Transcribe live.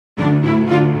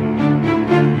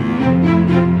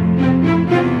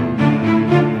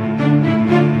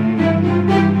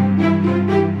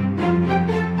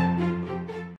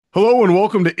Hello and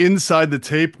welcome to Inside the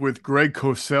Tape with Greg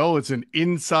Cosell. It's an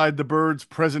Inside the Birds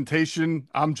presentation.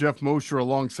 I'm Geoff Mosher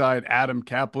alongside Adam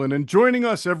Caplan, and joining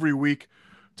us every week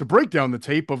to break down the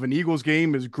tape of an Eagles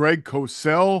game is Greg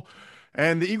Cosell.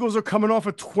 And the Eagles are coming off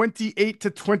a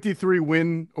 28-23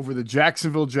 win over the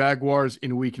Jacksonville Jaguars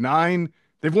in Week 9.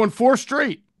 They've won 4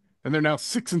 straight, and they're now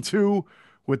 6-2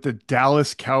 with the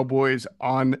Dallas Cowboys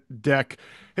on deck.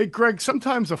 Hey, Greg,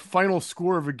 sometimes a final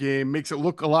score of a game makes it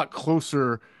look a lot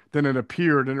closer than it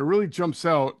appeared. And it really jumps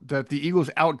out that the Eagles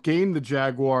outgained the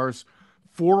Jaguars Yeah.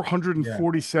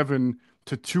 447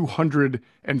 to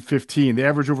 215. They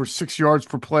average over 6 yards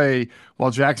per play, while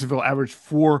Jacksonville averaged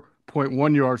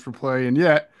 4.1 yards per play. And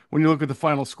yet, when you look at the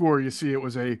final score, you see it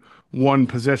was a one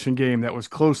possession game that was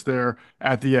close there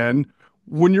at the end.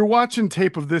 When you're watching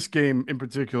tape of this game in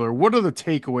particular, what are the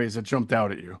takeaways that jumped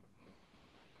out at you?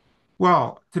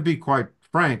 Well, to be quite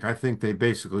frank, I think they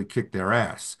basically kicked their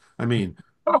ass. I mean,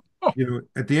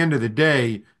 at the end of the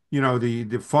day,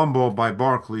 the fumble by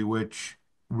Barkley, which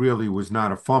really was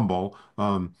not a fumble,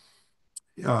 that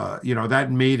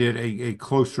made it a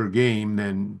closer game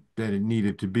than it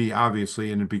needed to be,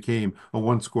 obviously, and it became a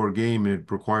one-score game, and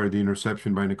it required the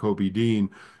interception by Nakobe Dean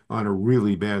on a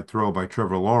really bad throw by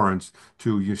Trevor Lawrence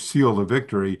to seal the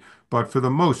victory. But for the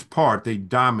most part, they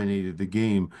dominated the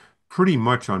game pretty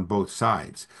much on both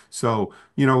sides. So,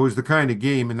 it was the kind of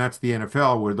game, and that's the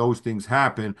NFL where those things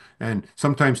happen. And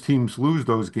sometimes teams lose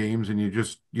those games and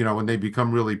and they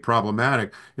become really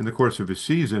problematic in the course of a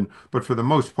season. But for the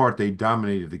most part, they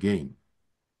dominated the game.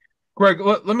 Greg,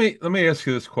 let me ask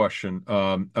you this question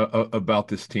about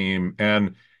this team,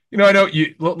 and I know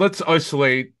let's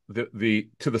isolate the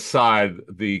to the side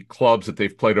the clubs that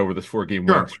they've played over this 4 game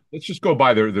win. Sure. Let's just go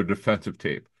by their defensive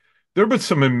tape. There have been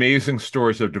some amazing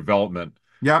stories of development.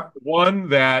 Yep. One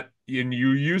that, and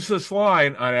you use this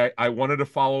line, I wanted to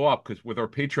follow up because with our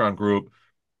Patreon group,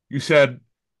 you said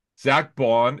Zach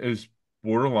Bond is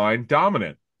borderline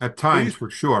dominant. At times, Please, for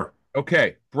sure.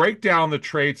 okay, break down the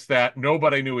traits that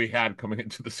nobody knew he had coming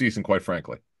into the season, quite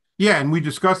frankly. Yeah, and we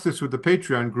discussed this with the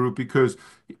Patreon group because,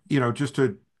 just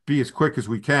to be as quick as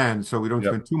we can so we don't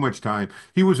Yep. spend too much time,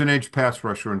 he was an edge pass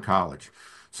rusher in college.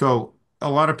 So a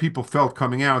lot of people felt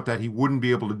coming out that he wouldn't be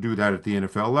able to do that at the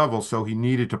NFL level, so he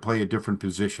needed to play a different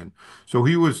position. So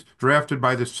he was drafted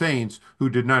by the Saints, who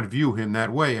did not view him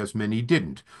that way, as many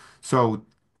didn't. So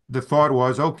the thought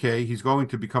was, okay, he's going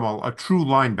to become a true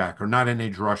linebacker, not an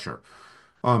edge rusher.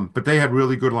 But they had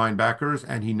really good linebackers,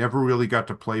 and he never really got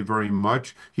to play very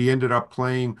much. He ended up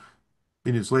playing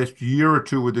in his last year or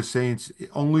two with the Saints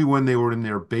only when they were in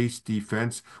their base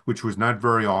defense, which was not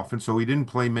very often. So he didn't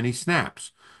play many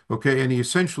snaps. Okay, and he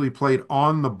essentially played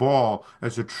on the ball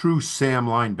as a true Sam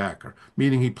linebacker,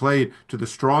 meaning he played to the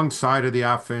strong side of the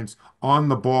offense on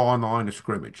the ball on the line of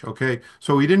scrimmage. Okay,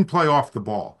 so he didn't play off the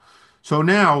ball. So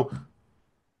now,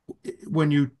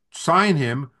 when you sign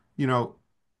him,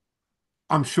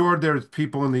 I'm sure there's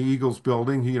people in the Eagles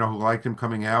building, who liked him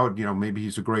coming out. Maybe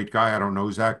he's a great guy. I don't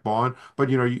know, Zach Bond. But,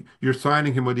 you're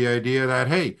signing him with the idea that,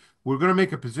 hey, we're going to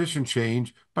make a position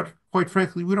change. But quite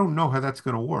frankly, we don't know how that's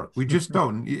going to work. We just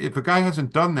don't. If a guy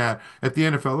hasn't done that at the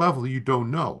NFL level, you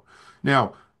don't know.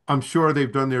 Now, I'm sure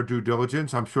they've done their due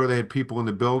diligence. I'm sure they had people in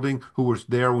the building who was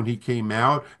there when he came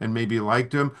out and maybe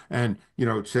liked him and,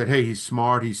 said, hey, he's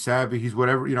smart, he's savvy, he's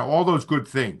whatever, all those good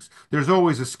things. There's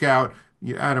always a scout.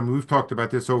 Adam, we've talked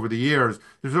about this over the years.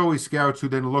 There's always scouts who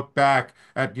then look back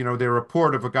at, their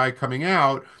report of a guy coming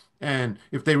out, and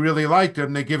if they really liked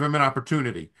him, they give him an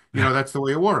opportunity. That's the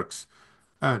way it works.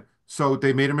 So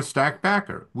they made him a stacked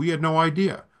backer. We had no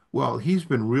idea. Well, he's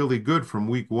been really good from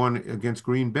week one against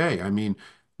Green Bay. I mean,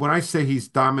 when I say he's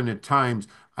dominant at times,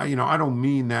 I don't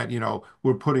mean that,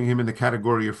 we're putting him in the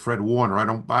category of Fred Warner. I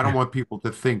don't want people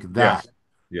to think that. Yes.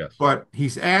 Yes. But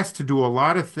he's asked to do a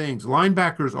lot of things.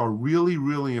 Linebackers are really,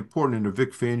 really important in a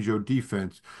Vic Fangio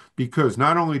defense because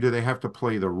not only do they have to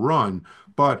play the run,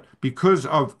 but because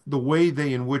of the way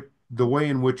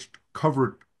in which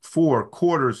cover 4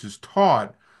 quarters is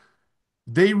taught,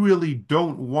 they really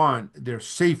don't want their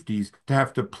safeties to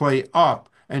have to play up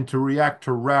and to react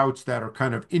to routes that are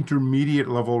kind of intermediate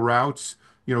level routes,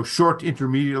 short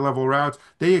intermediate level routes.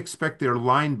 They expect their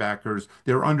linebackers,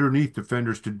 their underneath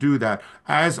defenders to do that,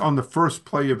 as on the first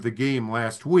play of the game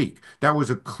last week. That was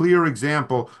a clear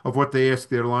example of what they asked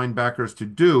their linebackers to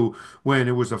do when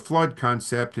it was a flood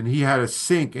concept and he had to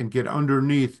sink and get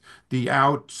underneath the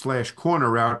out/corner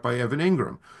route by Evan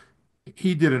Ingram.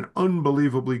 he did an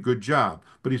unbelievably good job,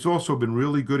 but he's also been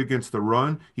really good against the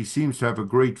run. He seems to have a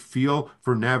great feel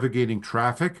for navigating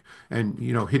traffic and,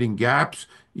 hitting gaps.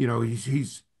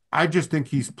 I just think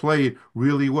he's played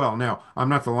really well. Now, I'm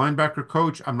not the linebacker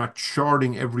coach. I'm not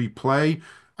charting every play.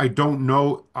 I don't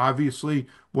know, obviously,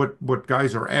 what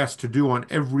guys are asked to do on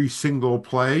every single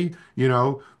play,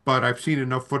 but I've seen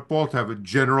enough football to have a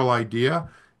general idea,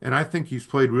 and I think he's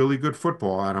played really good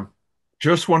football, Adam.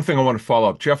 Just one thing I want to follow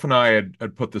up. Jeff and I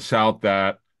had put this out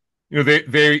that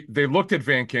they looked at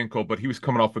Van Ginkel, but he was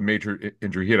coming off a major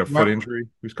injury. He had a foot Yep. injury.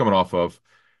 He was coming off of.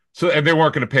 So and they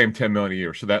weren't going to pay him 10 million a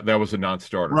year. So that was a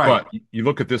non-starter. Right. But you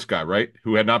look at this guy, right?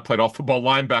 Who had not played off the ball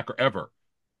linebacker ever.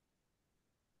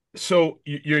 So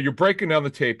you're breaking down the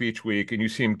tape each week and you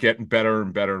see him getting better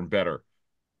and better and better.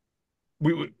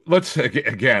 Let's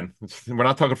again, we're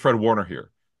not talking Fred Warner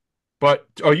here. But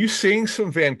are you seeing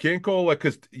some Van Ginkel? Like,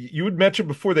 because you had mentioned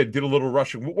before they did a little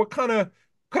rushing. What kind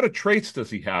of traits does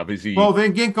he have? Is Well, he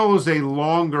Van Ginkel is a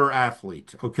longer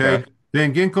athlete, okay? okay?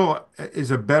 Van Ginkel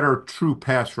is a better true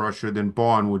pass rusher than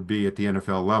Bond would be at the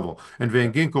NFL level. And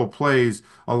Van Ginkel plays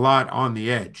a lot on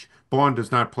the edge. Bond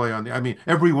does not play on the, I mean,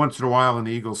 every once in a while in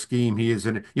the Eagles scheme, he is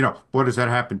in, what does that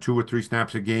happen? 2 or 3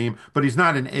 snaps a game, but he's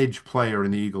not an edge player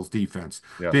in the Eagles defense.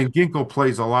 Yes. Van Ginkel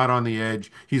plays a lot on the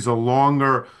edge. He's a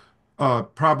longer,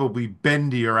 probably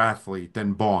bendier athlete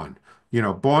than Bond.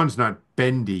 Bond's not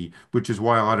bendy, which is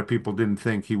why a lot of people didn't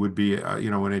think he would be,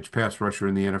 an edge pass rusher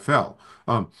in the NFL.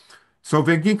 So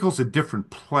Van Ginkel's a different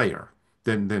player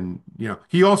than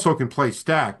he also can play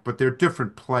stack, but they're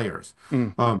different players.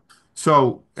 Mm.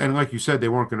 And like you said, they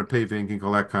weren't going to pay Van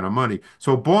Ginkel that kind of money.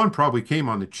 So Bond probably came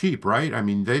on the cheap, right? I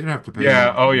mean, they didn't have to pay him a Yeah.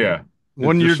 lot of Oh money. yeah.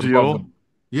 One year Just above deal, them.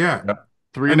 Yeah. Yeah.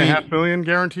 three I and a half mean, million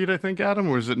guaranteed, I think, Adam,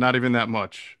 or is it not even that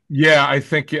much? Yeah. I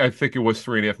think it was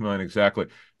 3.5 million exactly.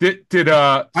 Did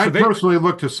so I'd they personally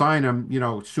look to sign him,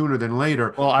 sooner than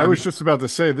later. Well, I I was mean, just about to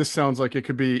say this sounds like it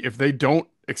could be if they don't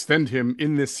extend him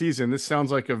in this season. This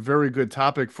sounds like a very good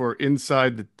topic for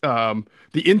inside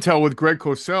the intel with Greg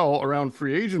Cosell around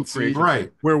free free agency, agency.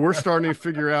 right. where we're starting to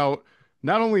figure out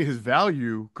not only his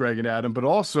value, Greg and Adam, but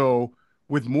also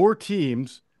with more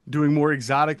teams doing more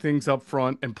exotic things up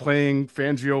front and playing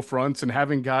Fangio fronts and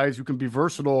having guys who can be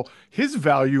versatile. His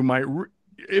value might,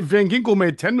 if Van Ginkel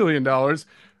made $10 million,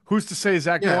 who's to say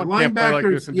Zach Yeah, Bond can't play like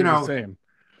linebackers, this and do the same?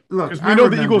 look, Because I we know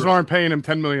the Eagles remember. aren't paying him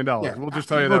 $10 million. Yeah, We'll just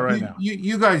tell you that look, right you, now. you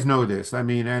you guys know this. I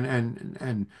mean,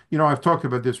 and I've talked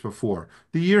about this before.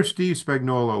 The year Steve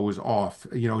Spagnuolo was off,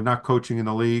 not coaching in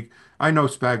the league. I know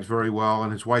Spags very well,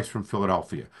 and his wife's from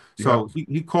Philadelphia. Yep. So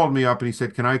he called me up and he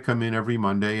said, "Can I come in every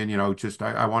Monday? And just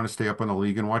I want to stay up on the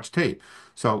league and watch tape."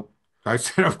 So I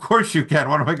said, "Of course you can."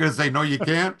 What am I going to say? No, you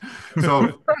can't.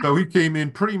 So he came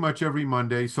in pretty much every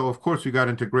Monday. So of course we got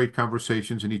into great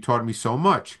conversations, and he taught me so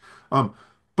much.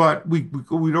 But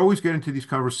we'd always get into these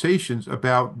conversations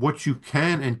about what you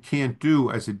can and can't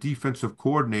do as a defensive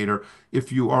coordinator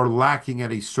if you are lacking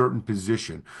at a certain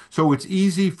position. So it's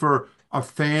easy for a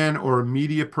fan or a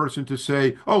media person to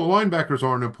say, oh, linebackers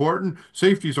aren't important,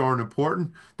 safeties aren't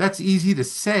important. That's easy to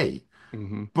say.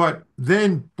 Hmm. But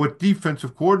then what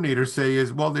defensive coordinators say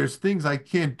is, well, there's things I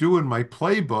can't do in my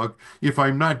playbook if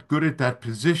I'm not good at that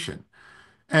position.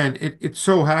 And it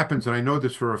so happens, and I know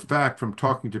this for a fact from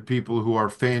talking to people who are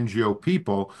Fangio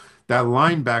people, that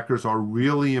linebackers are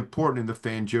really important in the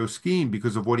Fangio scheme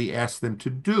because of what he asked them to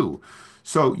do.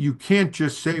 So you can't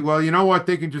just say, well, you know what,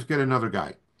 they can just get another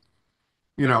guy.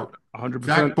 You know, 100%.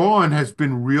 Zach Bond has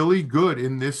been really good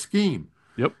in this scheme.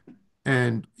 Yep.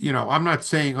 And I'm not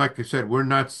saying, like I said, we're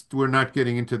not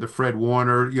getting into the Fred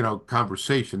Warner,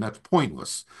 conversation. That's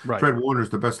pointless. Right. Fred Warner's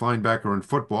the best linebacker in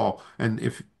football, and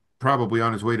if probably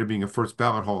on his way to being a first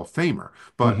ballot Hall of Famer.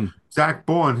 But Hmm. Zach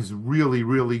Bond is really,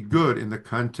 really good in the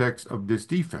context of this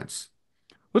defense.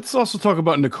 Let's also talk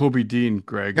about Nakobe Dean,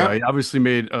 Greg. He Yep. obviously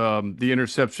made the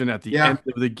interception at the end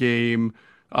Yeah. of the game.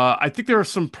 I think there are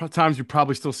some times you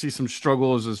probably still see some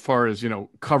struggles as far as,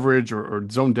 coverage or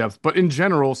zone depth. But in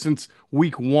general, since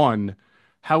week one,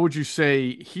 how would you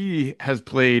say he has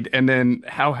played? And then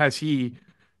how has he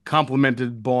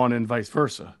complemented Bond and vice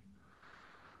versa?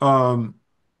 Um,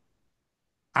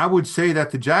 I would say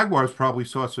that the Jaguars probably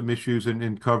saw some issues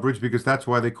in coverage because that's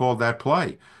why they called that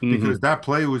play. Because Hmm. that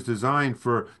play was designed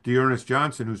for Dearness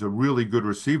Johnson, who's a really good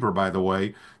receiver, by the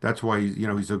way. That's why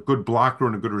he's a good blocker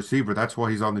and a good receiver. That's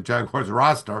why he's on the Jaguars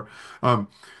roster. Um,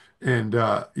 and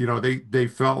they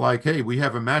felt like, hey, we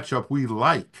have a matchup we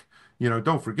like.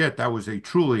 Don't forget that was a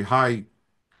truly high,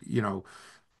 you know,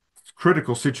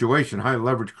 critical situation, high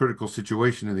leverage critical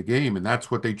situation in the game, and that's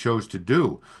what they chose to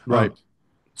do. Right.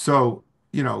 So.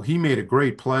 he made a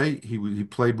great play. He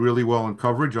played really well in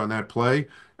coverage on that play.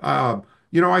 Uh,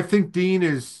 I think Dean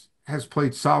has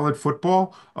played solid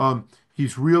football.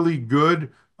 He's really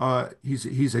good.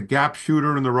 He's a gap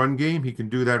shooter in the run game. He can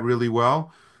do that really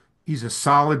well. He's a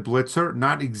solid blitzer,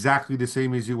 not exactly the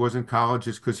same as he was in college,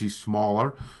 just because he's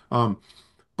smaller. Um,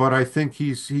 but I think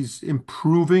he's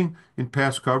improving in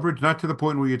pass coverage, not to the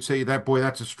point where you'd say that boy,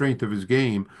 that's a strength of his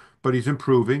game, but he's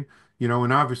improving.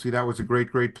 And obviously that was a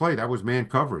great, great play. That was man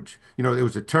coverage. It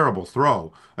was a terrible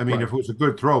throw. I mean, Right. if it was a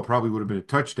good throw, it probably would have been a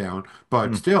touchdown.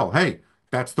 But Mm. still, hey,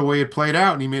 that's the way it played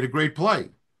out, and he made a great play.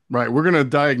 Right. We're going to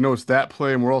diagnose that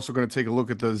play, and we're also going to take a look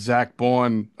at the Zach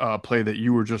Bond play that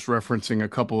you were just referencing a The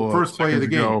couple of first play of seconds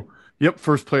the game. ago. Yep,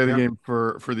 first play of the Yeah. game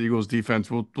for the Eagles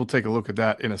defense. We'll take a look at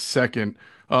that in a second.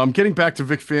 Getting back to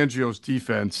Vic Fangio's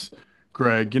defense,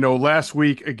 Greg. Last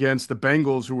week against the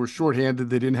Bengals, who were shorthanded,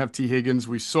 they didn't have T. Higgins.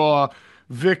 We saw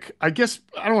Vic. I guess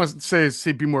I don't want to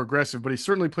say be more aggressive, but he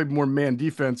certainly played more man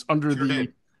defense under Sure the,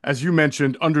 did. as you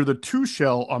mentioned, under the two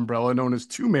shell umbrella known as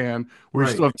two man, where you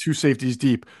still Right. have two safeties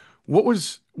deep.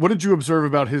 What did you observe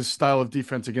about his style of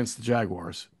defense against the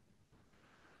Jaguars?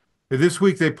 This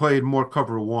week they played more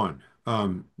cover one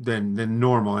than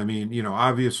normal. I mean,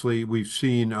 obviously we've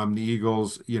seen the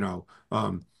Eagles,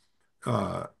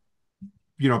 uh,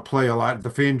 play a lot. The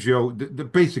Fangio, the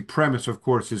basic premise, of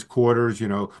course, is quarters,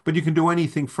 but you can do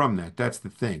anything from that. That's the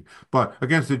thing. But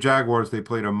against the Jaguars, they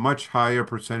played a much higher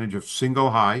percentage of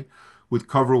single high with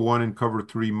cover one and cover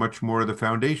three, much more of the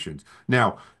foundations.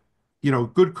 Now,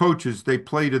 good coaches, they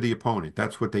play to the opponent.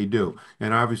 That's what they do.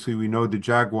 And obviously, we know the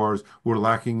Jaguars were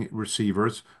lacking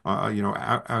receivers,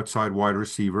 outside wide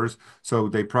receivers. So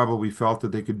they probably felt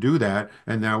that they could do that,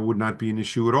 and that would not be an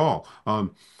issue at all.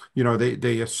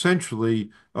 They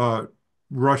essentially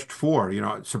rushed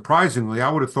four. Surprisingly,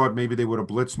 I would have thought maybe they would have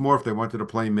blitzed more if they wanted to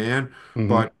play man, Hmm.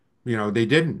 but they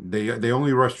didn't. They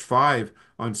only rushed five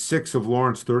on six of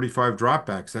Lawrence's 35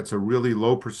 dropbacks. That's a really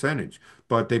low percentage,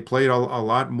 but they played a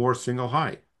lot more single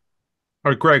high.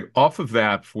 All right, Greg, off of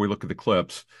that, before we look at the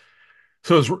clips.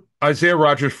 So as Isaiah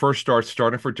Rogers first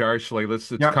starting for Darius Slay,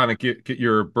 let's Yep. kind of get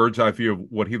your bird's eye view of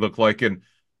what he looked like. And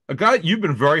a guy you've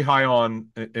been very high on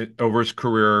over his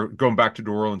career, going back to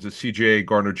New Orleans, is CJ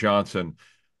Gardner-Johnson.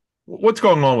 What's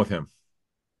going on with him?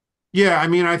 Yeah, I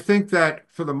mean, I think that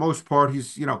for the most part,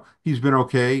 he's been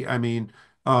okay. I mean,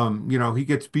 he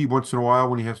gets beat once in a while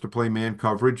when he has to play man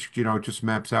coverage. It just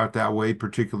maps out that way,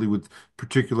 particularly with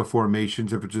particular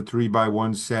formations. If it's a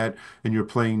 3-by-1 set and you're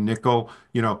playing nickel,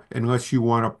 unless you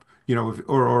want to,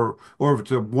 or if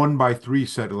it's a 1-by-3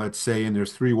 set, let's say, and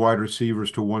there's three wide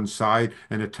receivers to one side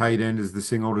and a tight end is the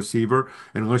single receiver,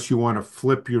 unless you want to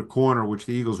flip your corner, which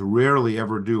the Eagles rarely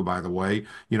ever do, by the way.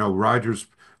 Rodgers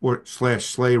or slash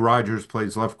Slay Rogers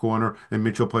plays left corner and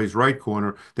Mitchell plays right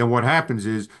corner, then what happens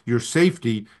is your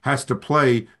safety has to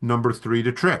play number three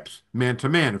to trips, man to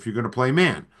man, if you're going to play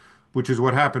man, which is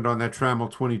what happened on that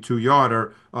Trammell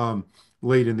 22-yarder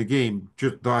late in the game.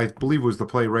 Just I believe was the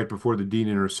play right before the Dean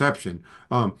interception.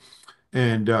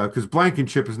 And because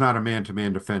Blankenship is not a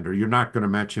man-to-man defender, you're not going to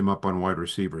match him up on wide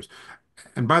receivers.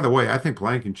 And by the way, I think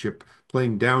Blankenship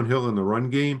playing downhill in the run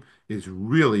game is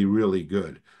really, really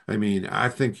good. I mean, I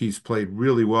think he's played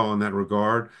really well in that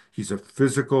regard. He's a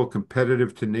physical,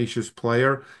 competitive, tenacious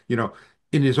player.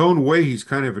 In his own way, he's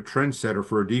kind of a trendsetter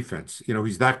for a defense.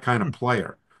 He's that kind of Hmm.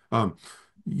 player. Um,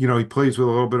 he plays with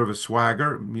a little bit of a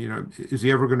swagger. Is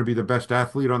he ever going to be the best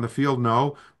athlete on the field?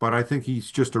 No, but I think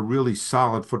he's just a really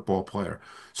solid football player.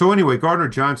 So anyway, Gardner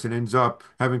Johnson ends up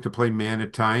having to play man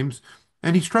at times,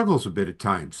 and he struggles a bit at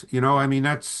times. I mean,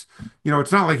 it's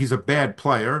not like he's a bad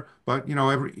player, but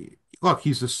look,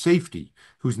 he's a safety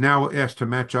who's now asked to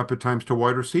match up at times to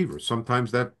wide receivers.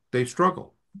 Sometimes that they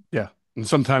struggle. Yeah. And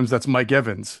sometimes that's Mike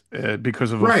Evans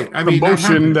because of Right. I the mean, that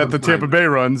motion happens that the Tampa sometimes. Bay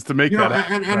runs to make that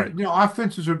happen. Right.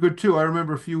 Offenses are good too. I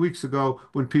remember a few weeks ago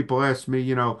when people asked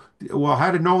me, well,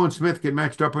 how did Nolan Smith get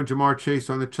matched up on Jamar Chase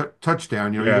on the t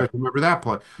touchdown? You Yeah. guys remember that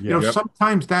play? Yeah. Yep.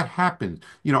 Sometimes that happens.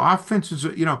 Offenses,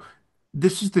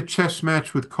 this is the chess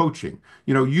match with coaching.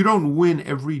 You don't win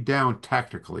every down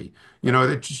tactically. Right.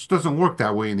 It just doesn't work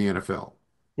that way in the NFL.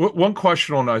 One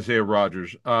question on Isaiah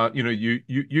Rogers.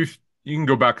 You can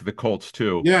go back to the Colts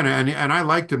too. Yeah, and I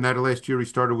liked him that last year he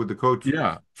started with the coach,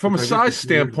 Yeah. From which a I guess size was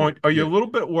 2 years ago. standpoint, are you a Yeah. little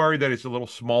bit worried that he's a little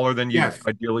smaller than you'd Yes.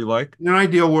 ideally like? In an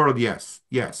ideal world, yes.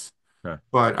 Yes. Okay.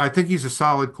 But I think he's a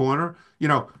solid corner.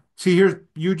 See here,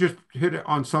 you just hit it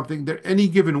on something that any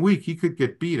given week he could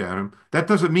get beat at him. That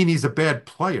doesn't mean he's a bad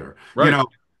player. Right. Right.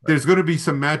 There's going to be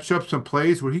some matchups, some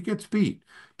plays where he gets beat.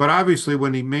 But obviously,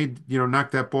 when he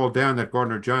knocked that ball down that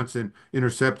Gardner Johnson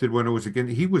intercepted when it was again,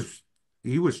 he was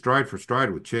stride for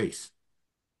stride with Chase.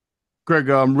 Greg,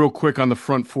 real quick on the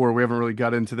front four, we haven't really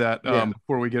got into that Yeah.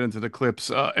 before we get into the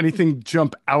clips. Anything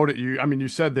jump out at you? I mean, you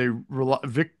said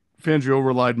Vic Fangio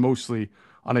relied mostly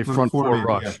on a On front four four man,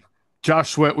 yeah. rush.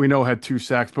 Josh Sweat, we know, had 2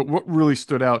 sacks, but what really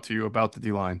stood out to you about the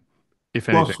D line, if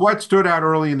Well, anything? Sweat stood out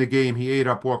early in the game. He ate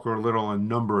up Walker Little a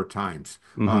number of times.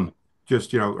 Hmm.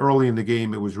 Just, early in the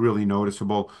game, it was really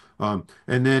noticeable. And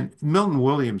then Milton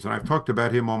Williams, and I've talked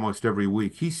about him almost every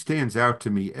week. He stands out to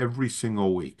me every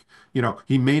single week.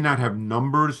 He may not have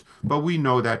numbers, but we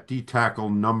know that D tackle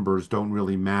numbers don't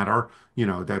really matter.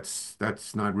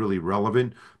 That's not really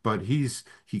relevant. But he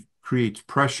creates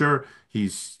pressure.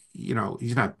 He's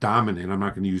not dominant. I'm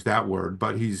not going to use that word,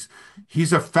 but he's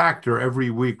a factor every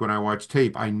week when I watch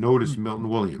tape. I notice Milton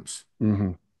Williams.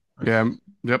 Hmm. Yeah,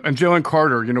 yep. And Jalen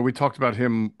Carter, we talked about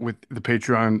him with the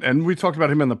Patreon, and we talked about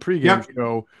him in the pregame Yep.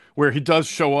 show where he does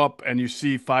show up and you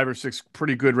see 5 or 6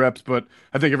 pretty good reps, but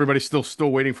I think everybody's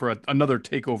still waiting for another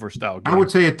takeover style I game.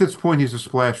 would say at this point he's a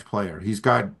splash player. He's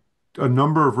got a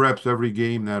number of reps every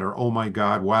game that are, oh my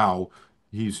God, wow.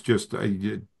 He's just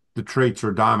the traits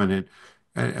are dominant.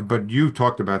 But you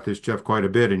talked about this, Jeff, quite a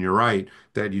bit, and you're right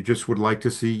that you just would like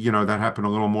to see, that happen a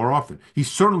little more often.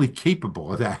 He's certainly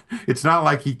capable of that. It's not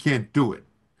like he can't do it.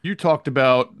 You talked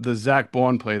about the Zach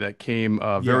Bond play that came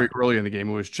very Yeah, early in the game.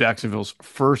 It was Jacksonville's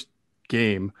first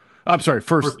game. I'm sorry,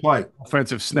 first first play.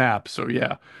 offensive snap. So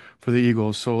yeah, for the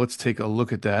Eagles. So let's take a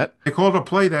look at that. They called a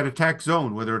play that attack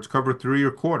zone, whether it's cover three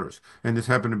or quarters, and this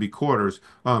happened to be quarters,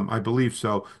 I believe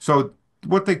so. So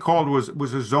what they called was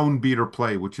a zone beater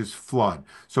play, which is flood.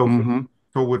 So Hmm.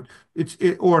 so what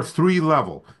or three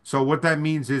level. So what that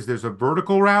means is there's a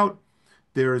vertical route,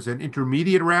 there's an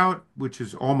intermediate route, which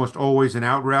is almost always an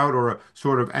out route or a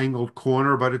sort of angled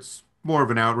corner, but it's more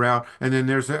of an out route, and then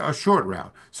there's a short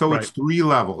route. So it's Right. three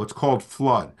level. It's called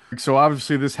flood. So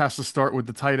obviously this has to start with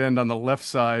the tight end on the left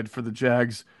side for the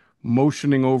Jags,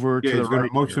 motioning over Yeah, to the he's going to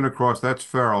right motion here. across. That's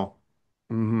Farrell.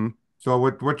 Hmm. So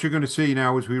what you're going to see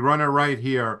now is we run it right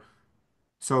here.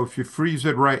 So if you freeze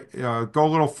it right, go a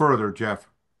little further, Jeff.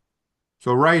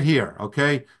 So right here,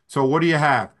 okay? So what do you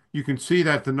have? You can see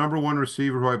that the number one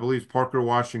receiver, who I believe is Parker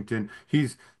Washington,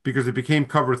 he's because it became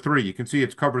cover three. You can see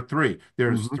it's cover three.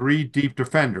 There's Hmm. three deep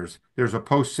defenders. There's a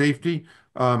post safety,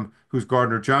 who's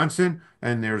Gardner Johnson,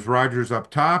 and there's Rogers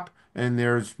up top, and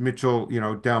there's Mitchell,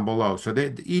 down below. So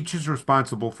each is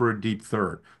responsible for a deep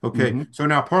third. Okay. Hmm. So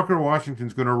now Parker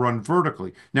Washington's going to run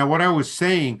vertically. Now, what I was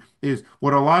saying is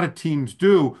what a lot of teams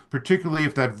do, particularly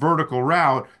if that vertical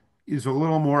route is a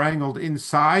little more angled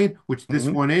inside, which this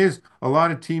Hmm. one is, a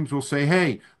lot of teams will say,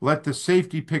 hey, let the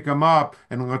safety pick him up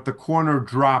and let the corner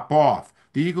drop off.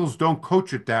 The Eagles don't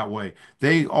coach it that way.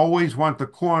 They always want the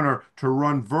corner to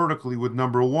run vertically with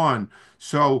number one.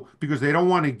 So, because they don't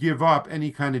want to give up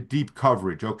any kind of deep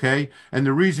coverage, okay? And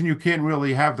the reason you can't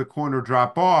really have the corner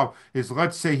drop off is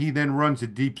let's say he then runs a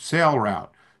deep sail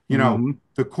route. Hmm.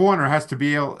 The corner has to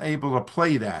be able to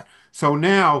play that. So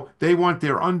now they want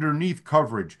their underneath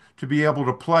coverage to be able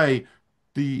to play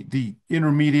the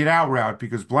intermediate out route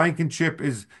because Blankenship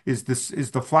is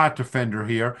the flat defender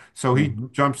here. So he Hmm.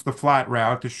 jumps the flat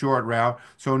route, the short route.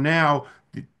 So now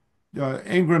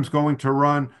Ingram's going to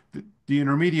run the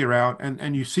intermediate route,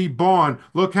 and you see Bond.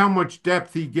 Look how much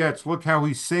depth he gets. Look how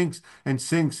he sinks and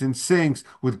sinks and sinks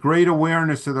with great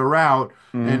awareness of the route,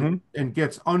 and Hmm. and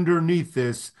gets underneath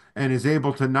this and is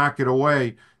able to knock it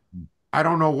away. I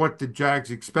don't know what the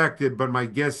Jags expected, but my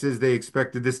guess is they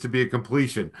expected this to be a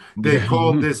completion. They Yeah.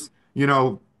 called this,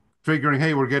 figuring,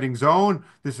 hey, we're getting zone.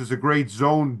 This is a great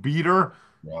zone beater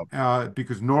Yep.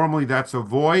 because normally that's a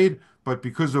void, but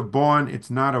because of Bourne, it's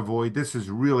not a void. This is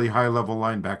really high level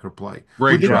linebacker play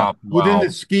Great within Yeah. job. within the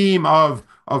Wow. scheme of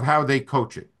how they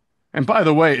coach it. And by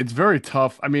the way, it's very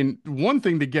tough. I mean, one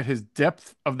thing to get his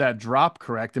depth of that drop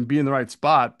correct and be in the right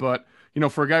spot, but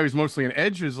for a guy who's mostly an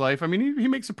edge of his life, I mean, he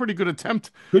makes a pretty good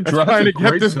attempt Good at drop. That's trying a to get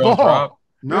great this zone ball. drop.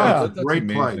 No, Yeah, it's a Yeah. that's great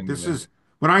play. amazing. This Yeah. is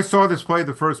when I saw this play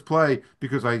the first play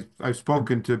because I've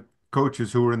spoken to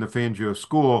coaches who were in the Fangio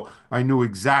school. I knew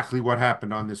exactly what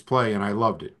happened on this play, and I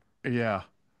loved it. Yeah.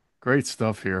 Great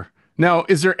stuff here. Now,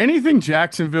 is there anything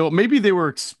Jacksonville, maybe they were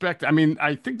expect, I mean,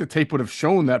 I think the tape would have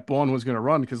shown that Bond was going to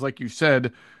run because like you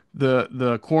said,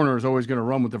 the corner is always going to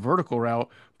run with the vertical route,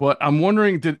 but I'm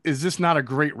wondering is this not a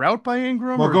great route by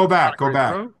Ingram Well, or is go it not back, a go great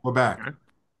back, throw? go back. Okay.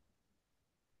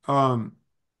 Um,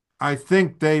 I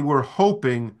think they were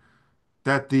hoping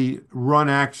that the run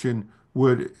action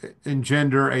would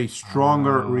engender a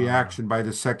stronger Ah. reaction by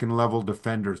the second level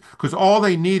defenders because all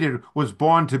they needed was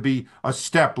Bond to be a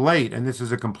step late, and this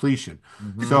is a completion.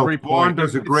 Hmm. So Great Bond point.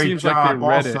 does a It great seems like they job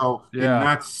read it. also in Yeah.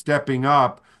 not stepping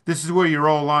up This is where your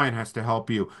O-line has to help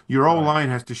you. Your Right. O-line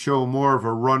has to show more of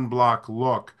a run block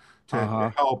look to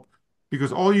Uh-huh. help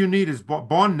because all you need is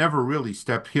Bond never really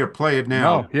stepped here. Play it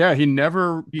now. No, yeah, he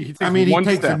I takes mean, he one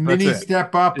takes a step. That's mini it.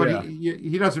 step up, but Yeah.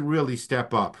 he doesn't really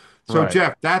step up. So, Right.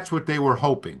 Jeff, that's what they were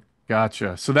hoping.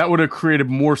 Gotcha. So that would have created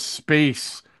more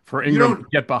space for You Ingram to don't,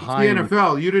 get it's the behind.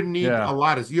 NFL. You didn't need Yeah.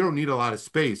 you don't need a lot of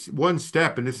space. One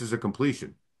step, and this is a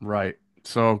completion. Right.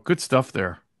 So good stuff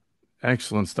there.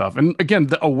 Excellent stuff. And again,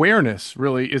 the awareness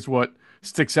really is what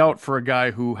sticks out for a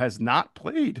guy who has not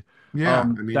played Yeah,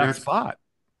 I mean that spot.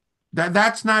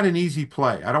 that's not an easy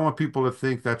play. I don't want people to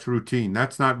think that's routine.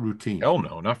 That's not routine. Hell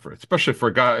no, not for especially for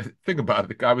a guy. Think about it.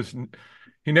 The guy was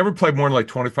he never played more than like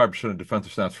 25% of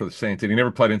defensive snaps for the Saints, and he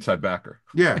never played inside backer.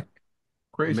 Yeah,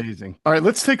 Crazy. Amazing. All right,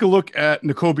 let's take a look at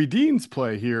N'Kobe Dean's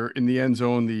play here in the end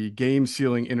zone, the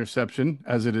game-sealing interception,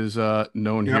 as it is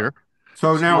known yeah. here.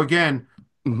 So now So, again,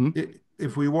 mhm,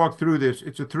 if we walk through this,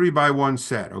 it's a 3-by-1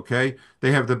 set, okay?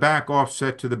 They have the back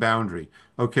offset to the boundary,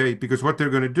 okay? Because what they're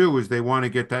going to do is they want to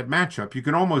get that matchup. You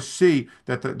can almost see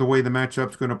that the way the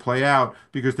matchup's going to play out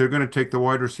because they're going to take the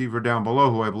wide receiver down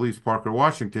below, who I believe is Parker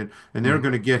Washington, and they're mhm,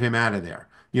 going to get him out of there.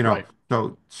 right,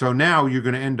 So now you're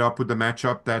going to end up with the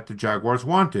matchup that the Jaguars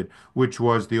wanted, which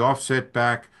was the offset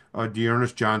back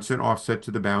Dearness Johnson offset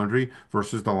to the boundary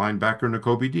versus the linebacker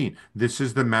N'Kobe Dean. This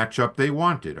is the matchup they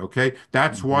wanted. Okay,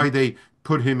 that's mhm, why they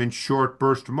put him in short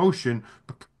burst motion,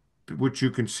 which you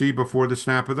can see before the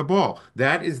snap of the ball.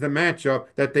 That is the matchup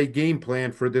that they game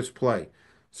planned for this play.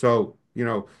 So,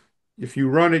 if you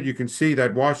run it, you can see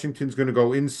that Washington's going to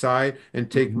go inside and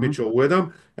take mhm. Mitchell with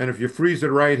him. And if you freeze it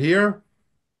right here,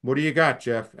 what do you got,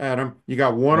 Jeff? Adam, you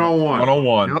got One 101. on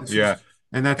one. Yep. This Yeah. is,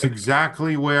 and that's And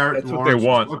exactly where that's what they Lawrence is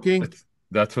want. looking.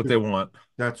 That's what they want.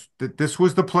 This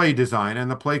was the play design and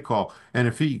the play call. And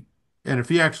if he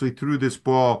actually threw this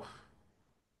ball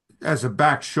as a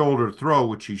back shoulder throw,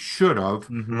 which he should have, it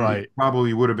Hmm. Right,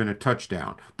 probably would have been a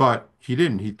touchdown. But he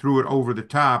didn't. He threw it over the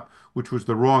top, which was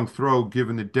the wrong throw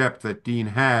given the depth that Dean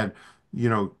had,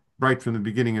 right from the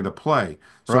beginning of the play.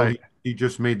 So right. he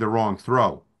just made the wrong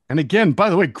throw. And again, by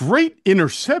the way, great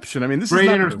interception. I mean, this is Great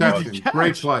not an It was. easy interception.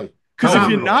 Great catch. play. Because Hell if of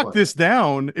you a Phenomenal play. knock play. this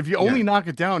down, if you Yeah. only knock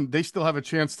it down, they still have a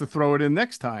chance to throw it in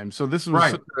next time. So this was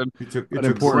Right. such an, It's an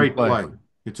a important great play. play.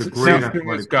 It's a See, great the Now, thing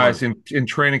is, athletic play. guys, in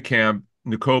training camp,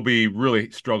 N'Kobe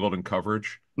really struggled in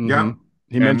coverage, mhm, Yep.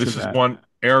 he and mentioned this is that. one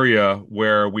area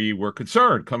where we were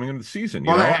concerned coming into the season.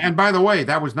 Well, and by the way,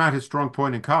 that was not his strong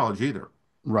point in college either.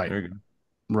 Right, There you go.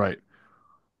 right.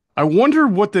 I wonder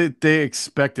what they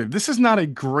expected. This is not a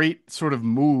great sort of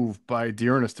move by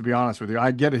Dearness, to be honest with you.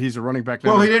 I get it. He's a running back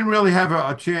now. Well, he didn't really have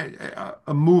a chance,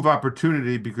 a move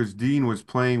opportunity because Dean was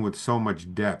playing with so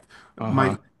much depth.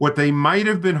 Uh-huh. What they might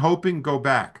have been hoping, go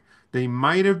back. They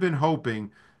might have been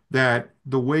hoping that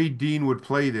the way Dean would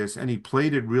play this, and he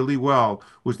played it really well,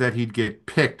 was that he'd get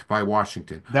picked by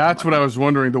Washington. That's what I was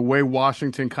wondering. The way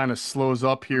Washington kind of slows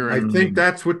up here I and think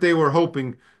that's what they were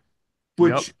hoping,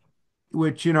 yep.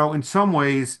 which in some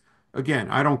ways, again,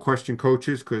 I don't question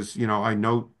coaches because, I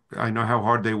know how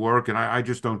hard they work and I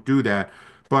just don't do that.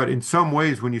 But in some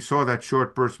ways, when you saw that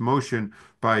short burst motion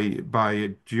by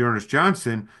Dearness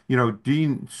Johnson,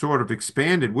 Dean sort of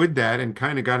expanded with that and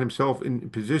kind of got himself in a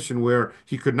position where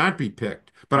he could not be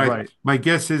picked. But Right. my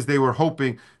guess is they were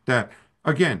hoping that,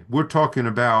 again, we're talking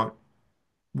about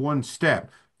one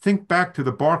step. Think back to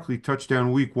the Barkley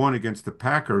touchdown week 1 against the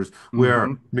Packers, where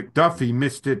Hmm. McDuffie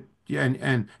missed it,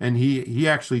 and he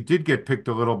actually did get picked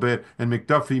a little bit, and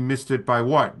McDuffie missed it by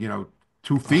what,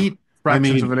 2 feet? I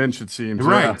Fractions of mean, an inch, it seems. Yeah.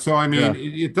 right. So I Yeah. mean,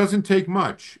 it doesn't take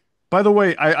much. By the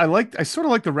way, I sort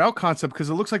of like the route concept because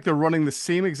it looks like they're running the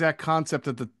same exact concept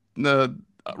at the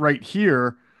right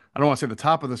here. I don't want to say the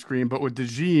top of the screen, but with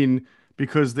DeJean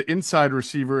because the inside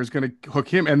receiver is going to hook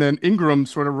him, and then Ingram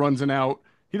sort of runs an out.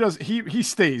 He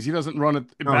stays. He doesn't run it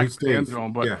No, he back to the end stays.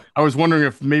 zone. But Yeah. I was wondering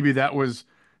if maybe that was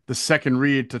the second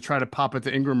read to try to pop it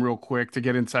to Ingram real quick to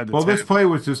get inside the Well, 10. this play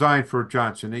was designed for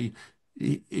Johnson.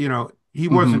 He Hmm.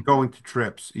 wasn't going to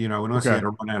trips, unless he had Okay, to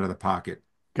run out of the pocket.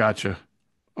 gotcha.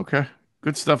 Okay,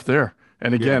 good stuff there.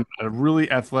 And Yeah. again, a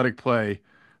really athletic play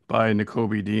by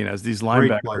N'Kobe Dean as these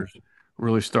Great play. linebackers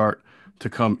really start to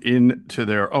come into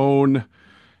their own.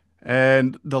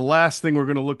 And the last thing we're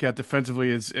going to look at defensively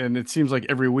is, and it seems like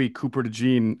every week, Cooper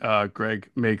DeJean, Greg,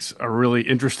 makes a really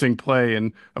interesting play.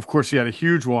 And of course, he had a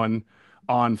huge one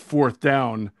on fourth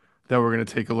down that we're going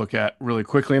to take a look at really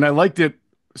quickly. And I liked it,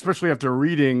 especially after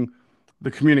reading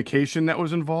the communication that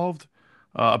was involved.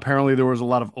 Apparently, there was a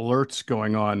lot of alerts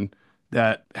going on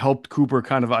that helped Cooper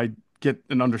kind of get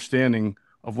an understanding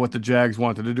of what the Jags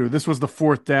wanted to do. This was the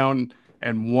fourth down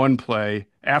and one play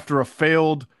after a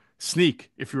failed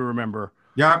sneak, if you remember.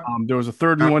 Yeah. There was a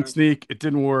third and Yeah. one sneak. It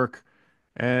didn't work.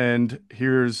 And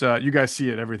here's you guys see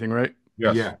it, everything, right?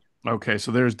 Yes. Yeah. Okay,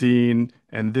 so there's Dean,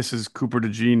 and this is Cooper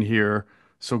DeJean here.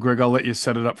 So Greg, I'll let you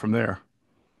set it up from there.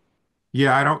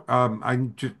 Yeah, I don't I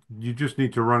just you just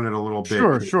need to run it a little bit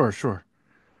Sure, sure, sure.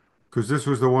 because this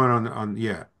was the one on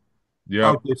yeah.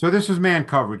 Yep. Okay, so this is man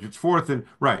coverage. It's fourth and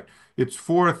right. It's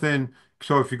fourth and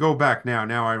so if you go back now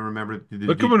I remember the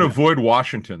Look at him detail. avoid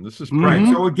Washington. This is pretty Right.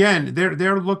 Mm-hmm. So again,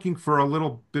 they're looking for a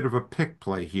little bit of a pick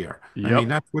play here. I mean, Yep,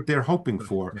 that's what they're hoping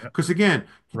for. yeah. Because again,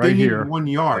 they right needed here. 1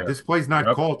 yard. There. This play's not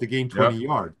Yep. called to gain 20 Yep.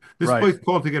 yards. This Right. play's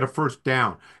called to get a first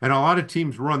down. And a lot of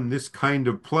teams run this kind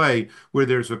of play where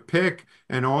there's a pick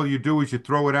and all you do is you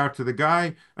throw it out to the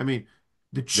guy. I mean,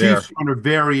 the There. Chiefs run a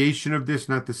variation of this,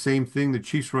 not the same thing. The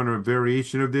Chiefs run a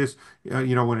variation of this,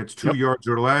 when it's two Yep. yards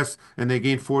or less and they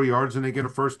gain 4 yards and they get a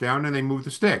first down and they move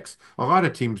the sticks. A lot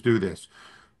of teams do this.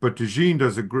 But DeJean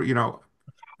does a great,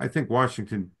 I think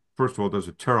Washington, first of all, does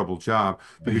a terrible job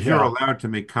because you're Yeah. allowed to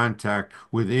make contact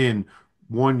within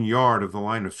 1 yard of the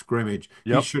line of scrimmage.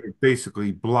 He Yep. should have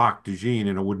basically blocked DeJean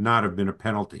and it would not have been a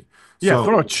penalty. Yeah, So,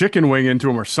 throw a chicken wing into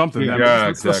him or something. I yeah. mean, Yeah,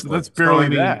 that's exactly. So I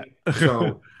barely that. mean,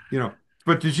 so you know,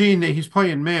 but DeJean, he's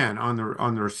playing man on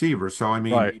the receiver. So I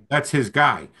Right. mean, that's his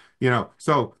guy.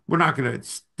 So we're not going to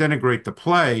denigrate the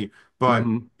play, but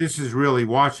Hmm. this is really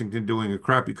Washington doing a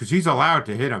crappy because he's allowed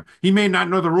to hit him. He may not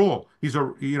know the rule. He's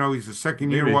a second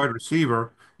year Maybe. wide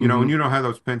receiver. And Hmm. you know how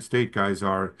those Penn State guys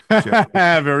are, Jeff.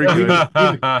 Very He good.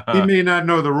 may, he may not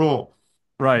know the rule.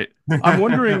 Right. I'm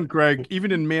wondering, Greg,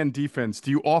 even in man defense, do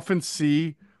you often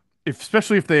see,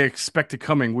 especially if they expect it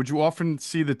coming, would you often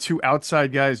see the two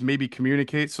outside guys maybe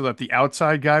communicate so that the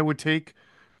outside guy would take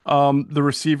the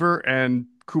receiver and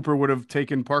Cooper would have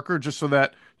taken Parker just so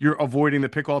that you're avoiding the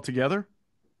pick altogether?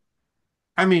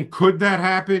 I mean, could that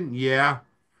happen? Yeah.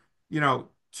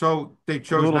 So they Like a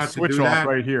chose little not to switch do off that.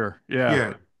 right here. Yeah.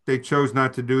 Yeah, they chose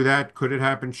not to do that. Could it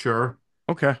happen? Sure.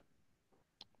 Okay.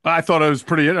 I thought it was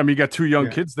pretty. I mean, you got two young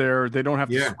Yeah. kids there. They don't have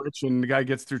to Yeah. switch, and the guy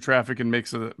gets through traffic and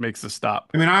makes a stop.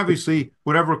 I mean, obviously,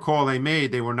 whatever call they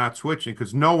made, they were not switching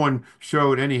because no one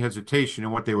showed any hesitation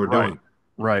in what they were Right. doing.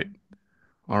 Right.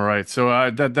 All right. So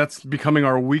that's becoming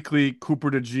our weekly Cooper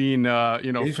to Gene, He's a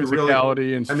really,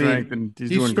 physicality and I strength, mean, and he's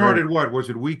he doing great. started what? Was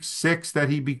it week 6 that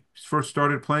first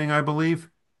started playing, I believe?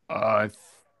 I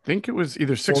think it was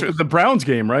either six or Well, the Browns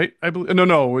game, right? I believe. No,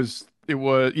 no, it was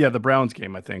yeah, the Browns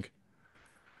game, I think.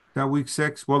 That week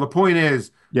 6? Well, the point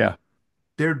is, Yeah.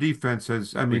 their defense I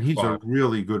mean, week he's a 5.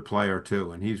 really good player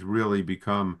too, and he's really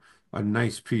become a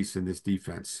nice piece in this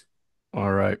defense.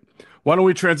 All right. Why don't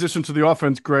we transition to the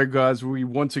offense, Greg, as we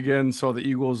once again saw the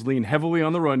Eagles lean heavily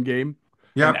on the run game.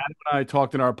 And Yep. Adam and I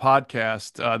talked in our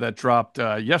podcast that dropped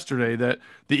yesterday that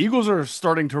the Eagles are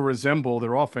starting to resemble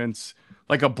their offense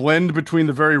like a blend between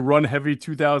the very run-heavy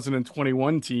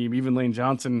 2021 team. Even Lane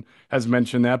Johnson has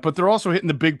mentioned that, but they're also hitting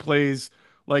the big plays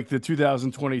like the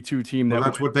 2022 team Well, that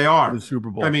went that's what they to are. the Super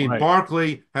I Bowl. mean, Right.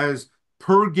 Barkley has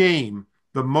per game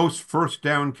the most first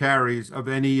down carries of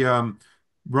any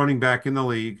running back in the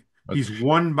league. That's He's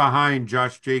one behind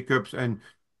Josh Jacobs and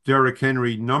Derrick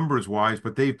Henry numbers wise,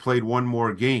 but they've played one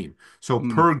more game. So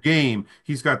Mm, per game,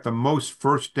 he's got the most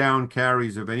first down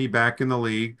carries of any back in the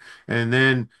league. And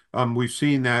then we've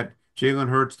seen that Jalen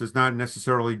Hurts does not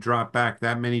necessarily drop back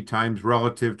that many times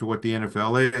relative to what the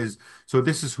NFL is. So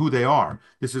this is who they are.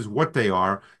 This is what they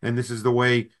are, and this is the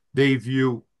way they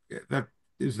view that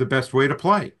is the best way to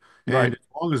play. And right. as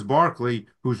long as Barkley,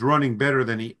 who's running better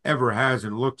than he ever has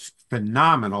and looks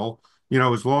phenomenal,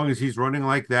 as long as he's running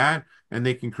like that and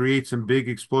they can create some big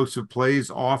explosive plays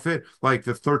off it, like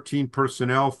the 13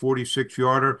 personnel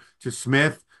 46-yarder to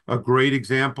Smith, a great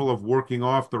example of working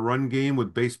off the run game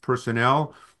with base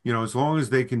personnel. As long as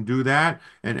they can do that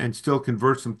and still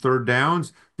convert some third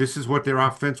downs, this is what their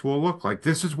offense will look like.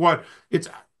 This is what it's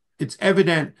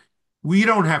evident. We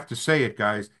don't have to say it,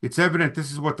 guys. It's evident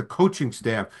this is what the coaching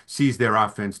staff sees their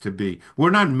offense to be. We're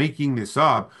not making this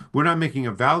up. We're not making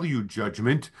a value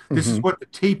judgment. This is Hmm. what the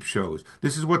tape shows.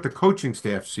 This is what the coaching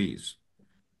staff sees.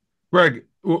 Greg,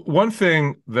 one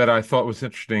thing that I thought was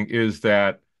interesting is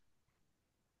that,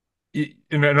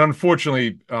 and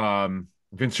unfortunately,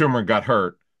 Vince Sherman got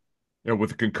hurt,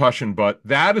 with a concussion, but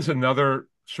that is another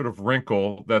sort of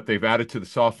wrinkle that they've added to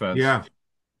this offense. Yeah.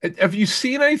 Have you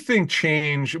seen anything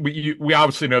change? We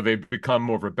obviously know they've become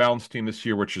more of a balanced team this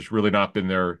year, which has really not been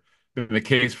the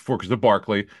case before because of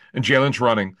Barkley and Jalen's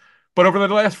running. But over the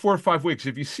last 4 or 5 weeks,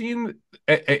 have you seen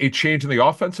a change in the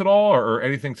offense at all, or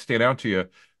anything stand out to you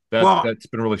Well, that's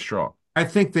been really strong? I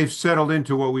think they've settled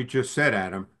into what we just said,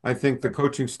 Adam. I think the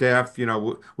coaching staff,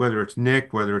 whether it's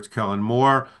Nick, whether it's Kellen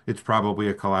Moore, it's probably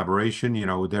a collaboration,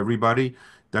 with everybody.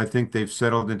 I think they've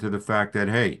settled into the fact that,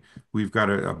 hey, we've got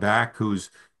a back who's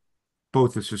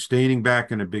both a sustaining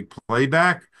back and a big play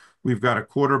back. We've got a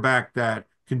quarterback that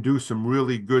can do some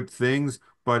really good things,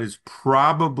 but is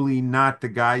probably not the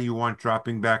guy you want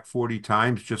dropping back 40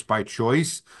 times just by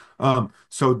choice.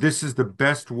 So this is the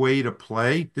best way to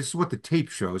play. This is what the tape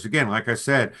shows. Again, like I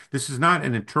said, this is not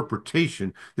an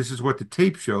interpretation. This is what the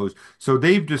tape shows. So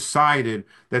they've decided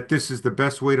that this is the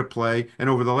best way to play. And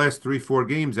over the last 3, 4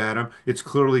 games, Adam, it's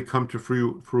clearly come to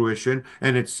fruition,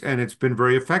 and it's been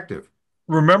very effective.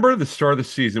 Remember the start of the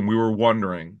season, we were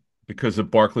wondering because of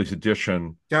Barkley's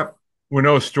addition. Yep. We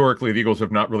know historically the Eagles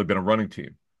have not really been a running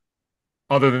team.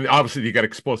 Other than obviously you got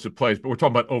explosive plays, but we're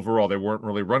talking about overall they weren't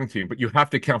really a running team. But you have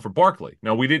to account for Barkley.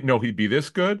 Now we didn't know he'd be this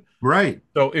good, Right.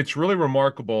 so it's really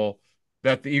remarkable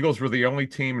that the Eagles were the only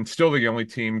team and still the only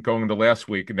team going into last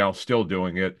week and now still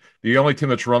doing it. The only team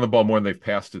that's run the ball more than they've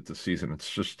passed it this season.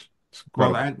 It's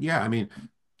Well, incredible. yeah, I mean,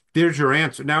 there's your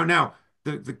answer. Now,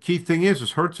 the key thing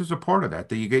is Hertz is a part of that.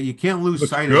 That you can't lose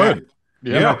Looks sight of that. good.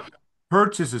 You Yeah. Yeah. know,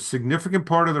 Hertz is a significant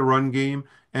part of the run game,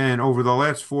 and over the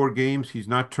last 4 games, he's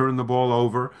not turned the ball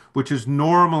over, which is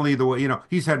normally the way,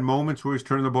 he's had moments where he's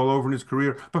turned the ball over in his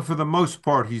career, but for the most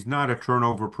part, he's not a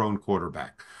turnover-prone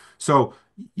quarterback. So,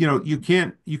 you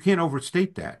can't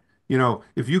overstate that.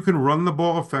 If you can run the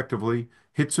ball effectively,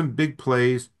 hit some big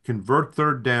plays, convert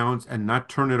third downs, and not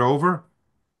turn it over,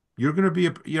 you're going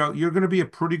to be a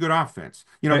pretty good offense.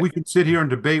 And, We can sit here and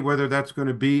debate whether that's going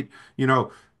to beat, you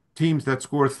know, teams that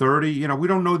score 30. We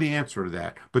don't know the answer to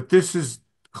that. But this is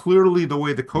clearly the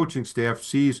way the coaching staff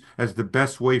sees as the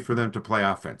best way for them to play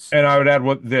offense. and I would add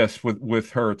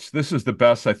with Hurts. This is the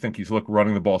best I think he's looked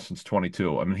running the ball since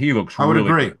 22. I mean, he looks I would really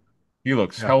agree. good. He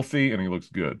looks Yeah. healthy and he looks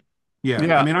good. Yeah, I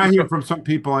Yeah. mean, I hear from some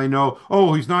people I know,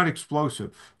 oh, he's not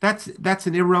explosive. That's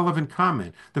an irrelevant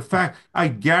comment. The fact, I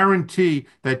guarantee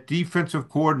that defensive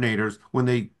coordinators, when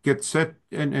they get set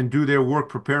and do their work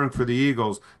preparing for the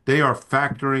Eagles, they are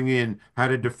factoring in how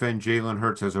to defend Jalen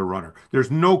Hurts as a runner.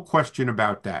 There's no question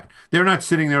about that. They're not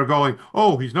sitting there going,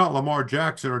 oh, he's not Lamar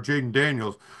Jackson or Jaden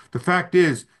Daniels. The fact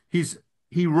is,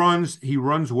 he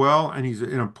runs well, and he's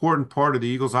an important part of the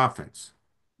Eagles offense.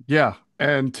 Yeah.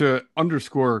 And to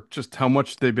underscore just how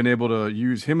much they've been able to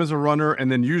use him as a runner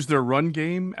and then use their run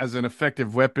game as an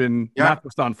effective weapon, not Yep,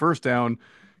 just on first down.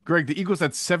 Greg, the Eagles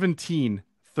had 17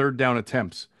 third down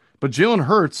attempts, but Jalen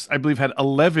Hurts, I believe, had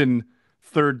 11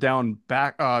 third down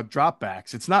back drop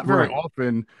backs. It's not very right.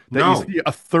 often that you No. see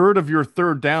a third of your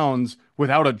third downs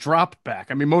without a drop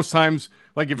back. I mean, most times,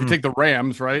 like if you Mm. take the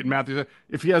Rams, right? And Matthew,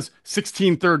 if he has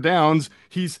 16 third downs,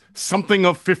 he's something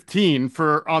of 15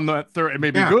 for on the third. It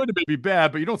may be Yeah. good, it may be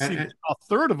bad, but you don't And, see and, a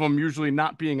third of them usually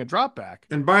not being a drop back.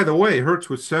 and by the way, Hertz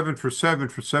was 7 for 7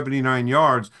 for 79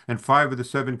 yards, and 5 of the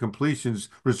 7 completions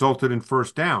resulted in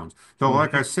first downs. So,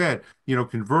 like I Mhm. said,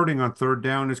 converting on third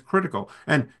down is critical.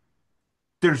 And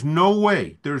there's no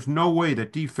way that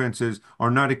defenses are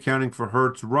not accounting for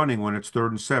Hertz running when it's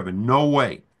 3rd and 7. No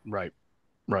way. Right,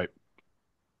 right.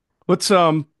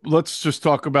 Let's just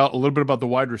talk about a little bit about the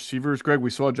wide receivers, Greg. We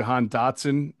saw Jahan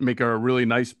Dotson make a really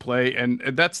nice play, and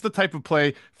that's the type of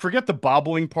play. Forget the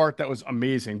bobbling part, that was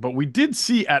amazing, but we did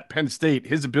see at Penn State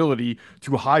his ability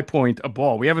to high point a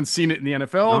ball. We haven't seen it in the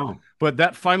NFL, No. but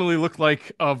that finally looked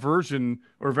like a version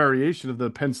or variation of the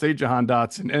Penn State Jahan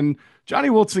Dotson. And Johnny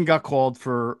Wilson got called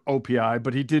for OPI,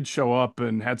 but he did show up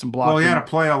and had some Well, he had blocking. to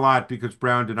play a lot because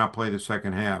Brown did not play the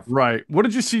second half. Right. What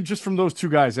did you see just from those two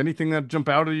guys? Anything that jump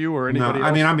out at you or No, anybody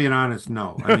I mean, else? I'm being honest.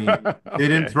 No, I mean, they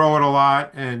didn't Okay. throw it a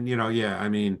lot, and yeah, I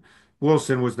mean,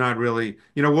 Wilson was not really.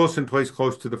 Wilson plays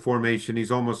close to the formation.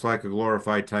 He's almost like a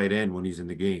glorified tight end when he's in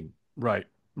the game. Right.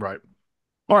 Right.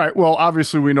 All right. Well,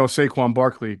 obviously we know Saquon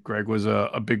Barkley, Greg, was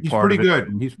a big He's part pretty of it. good.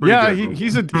 And He's pretty yeah, good.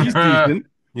 he's decent.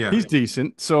 Yeah, He's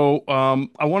decent. So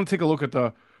I want to take a look at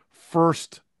the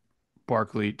first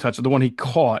Barkley touch, the one he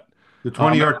caught. the Um,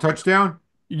 20-yard touchdown.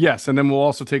 yes, and then we'll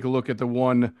also take a look at the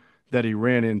one that he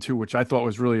ran into, which I thought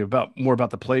was really about more about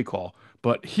the play call.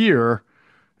 But here,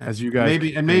 And as you guys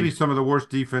can maybe see, some of the worst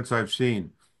defense I've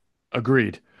seen.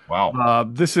 agreed. Wow.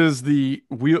 This is the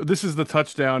wheel. This is the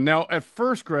touchdown. Now, at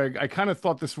first, Greg, I kind of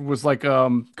thought this was like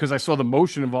because I saw the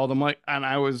motion involved. And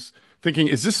I was thinking,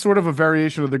 is this sort of a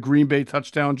variation of the Green Bay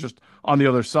touchdown just on the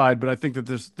other side? But I think that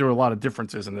there are a lot of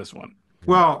differences in this one.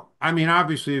 Well, I mean,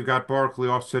 obviously you've got Barkley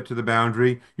offset to the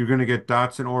boundary. You're going to get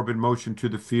dots in orbit motion to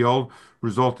the field,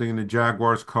 resulting in the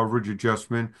Jaguars coverage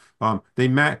adjustment. They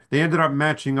ended up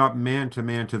matching up man to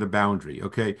man to the boundary.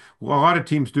 Okay, well, a lot of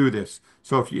teams do this.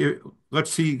 So if you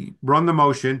let's see, run the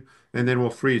motion, and then we'll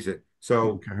freeze it.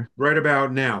 So Okay. right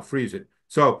about now, freeze it.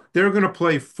 So they're going to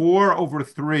play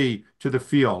 4/3 to the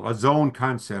field, a zone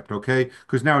concept. Okay,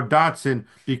 because now Dotson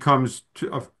becomes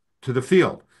to the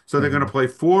field. So they're going to Mhm. play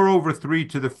 4/3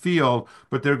 to the field,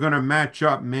 but they're going to match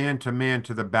up man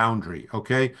to the boundary.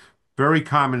 Okay. Very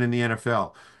common in the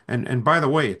NFL. And by the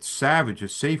way, it's Savage, a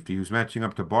safety, who's matching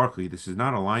up to Barkley. This is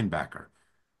not a linebacker.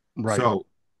 Right. So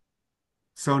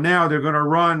so now they're going to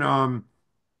run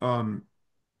um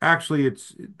actually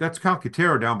it's that's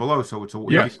Calcaterra down below. So it's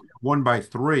Yes.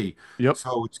 1/3. Yep.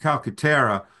 So it's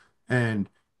Calcaterra and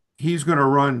he's going to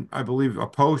run, I believe, a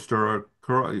post or a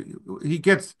curl. He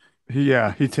gets He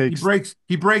he takes.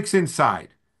 breaks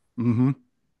inside. Hmm.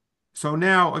 So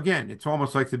now, again, it's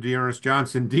almost like the Dearness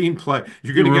Johnson Dean play.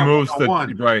 You're He going to get removes the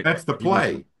one-on-one. right. That's the He just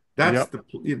play. That's Yep.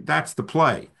 the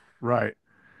play. Right.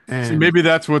 See, And maybe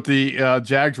that's what the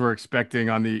Jags were expecting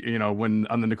on the, when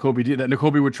on the N'Kobe deal, that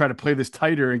N'Kobe would try to play this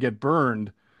tighter and get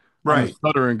burned on the right.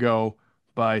 stutter and go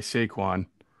by Saquon.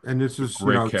 And this is,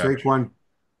 great catch, Saquon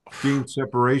Dean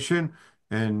separation,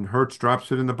 and Hurts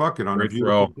drops it in the bucket on a great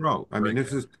beautiful throw, throw. I mean, great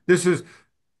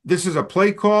this is a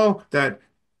play call that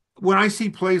when I see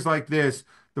plays like this,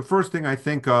 the first thing I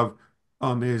think of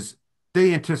is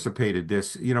they anticipated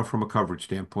this, from a coverage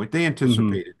standpoint. They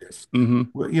Hmm. anticipated this. Hmm.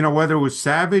 Whether it was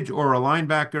Savage or a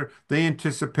linebacker, they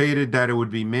anticipated that it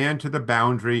would be man to the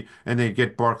boundary and they'd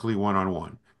get Barkley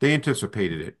one-on-one. They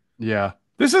anticipated it. Yeah.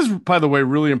 This is, by the way,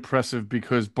 really impressive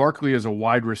because Barkley is a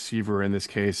wide receiver in this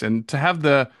case. And to have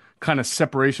the kind of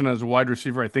separation as a wide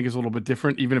receiver, I think is a little bit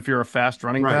different, even if you're a fast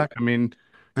running Right. back. I mean,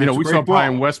 And it's a we saw great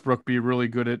Brian ball. Westbrook be really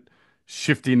good at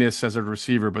shiftiness as a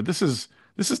receiver, but this is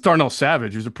Darnell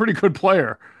Savage, who's a pretty good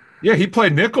player. Yeah, he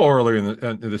played nickel earlier in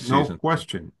the No season.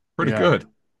 question. Pretty Yeah. good.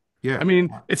 I Yeah. mean,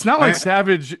 it's not like I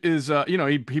Savage is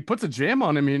he puts a jam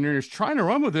on him and he's trying to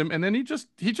run with him and then he just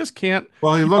can't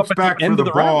Well, he keep up looks at the back for end of the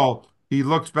the route. ball. He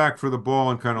looks back for the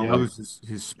ball and kind of Yep. loses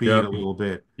his speed a Yep. little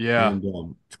bit. Yeah. And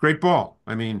it's a great ball.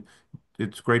 I mean,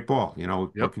 it's a great ball.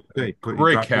 What Yep. can you say?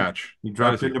 Great catch. He That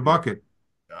dropped is a in the great bucket.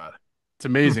 God. It's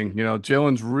amazing.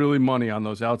 Jalen's really money on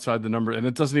those outside the number, and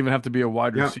it doesn't even have to be a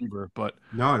wide Yeah. receiver, but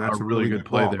No, a that's a really really good good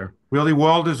play ball. there. Really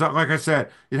well designed. Like I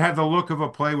said, it had the look of a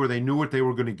play where they knew what they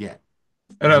were going to get.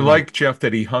 And I Mhm. like Jeff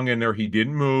that he hung in there. He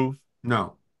didn't move.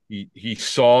 No. He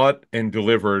saw it and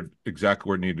delivered exactly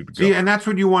where it needed to See, go. and that's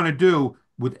what you want to do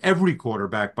with every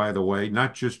quarterback, by the way,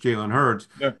 not just Jalen Hurts,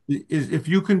 Yeah. is if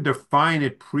you can define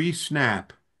it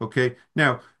pre-snap. Okay.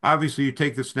 Now, obviously, you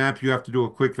take the snap, you have to do a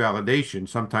quick validation.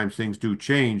 Sometimes things do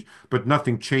change, but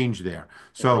nothing changed there.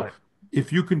 So Right.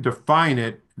 if you can define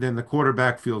it, then the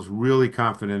quarterback feels really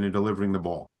confident in delivering the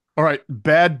ball. All right.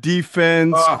 Bad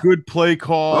defense, Oh, good play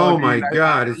call. I oh mean, my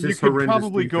God, is you this could horrendous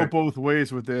probably go defense? both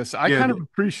ways with this. I Yeah. kind of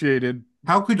appreciated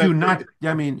How could that you they, not?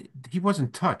 I mean, he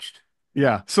wasn't touched.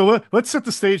 yeah. So let's set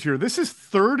the stage here. This is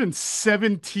 3rd and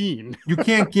 17. You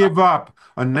can't give up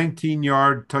a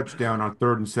 19-yard touchdown on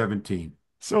 3rd and 17.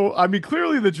 So, I mean,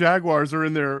 clearly the Jaguars are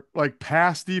in their like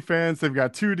pass defense. They've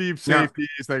got two deep Yeah, safeties.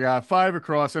 They got five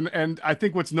across, and I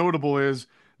think what's notable is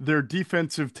their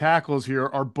defensive tackles here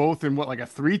are both in what like a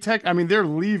three tech. I mean, they're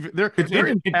it's they're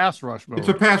it, in it pass rush it's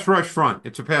a mode. pass rush front.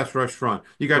 It's a pass rush front.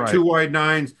 You got Right. two wide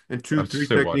nines and two That's three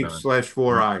still what techniques nine. slash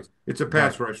four Yeah. eyes. It's a Right.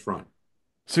 pass rush front.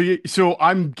 So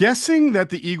I'm guessing that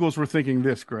the Eagles were thinking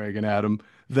this, Greg and Adam,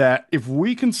 that if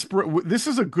we can sprint, this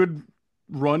is a good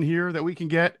run here that we can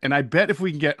get, and I bet if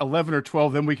we can get 11 or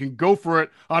 12, then we can go for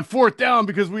it on 4th down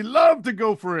because we love to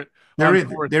go for it They're on e-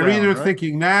 4th they're down, either right?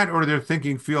 thinking that or they're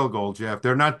thinking field goal, Jeff.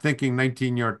 They're not thinking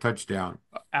 19-yard touchdown.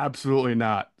 Absolutely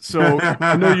not. So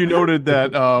I know you noted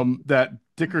that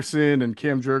Dickerson and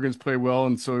Cam Jurgens play well,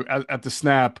 and so at the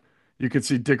snap, you can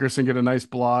see Dickerson get a nice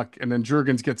block, and then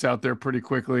Jurgens gets out there pretty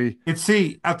quickly.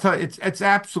 I'll tell you, it's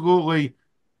absolutely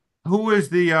who is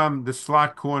the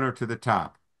slot corner to the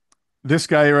top? This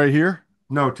guy right here.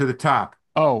 No, to the top.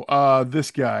 Oh,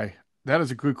 this guy. That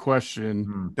is a good question.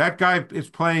 Hmm. That guy is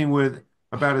playing with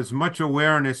about as much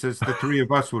awareness as the three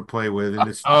of us would play with in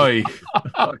this. Oh,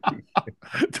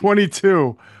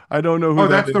 22. I don't know who Oh, that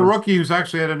that's the is. rookie who's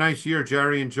actually had a nice year,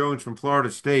 Jerry and Jones from Florida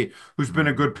State, who's been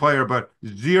a hmm. good player, but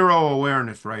zero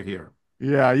awareness right here.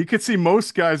 Yeah, you could see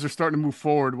most guys are starting to move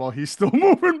forward while he's still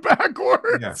moving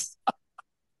Yeah, backwards.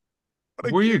 What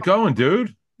a Where you gift. going,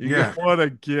 dude? You go. yeah. What a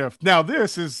gift. Now,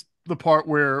 this is the part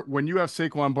where when you have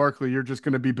Saquon Barkley, you're just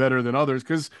going to be better than others?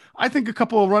 Because I think a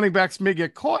couple of running backs may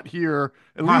get caught here,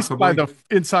 at least by Possibly. the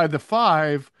inside the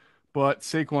five, but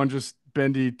Saquon just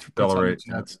bendy puts on the Accelerate.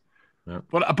 Yeah. Jets. Yeah.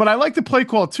 But I like the play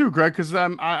call too, Greg, because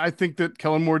I think that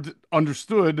Kellen Moore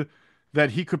understood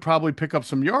that he could probably pick up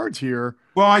some yards here.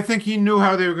 Well, I think he knew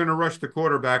how they were going to rush the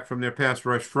quarterback from their pass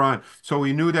rush front, so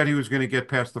he knew that he was going to get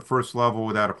past the first level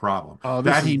without a problem. Oh,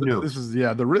 That he knew. this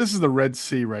is the Red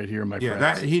Sea right here, my Yeah,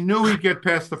 that friends. he knew he'd get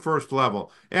past the first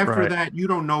level. After Right. that, you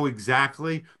don't know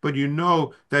exactly, but you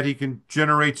know that he can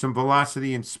generate some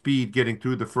velocity and speed getting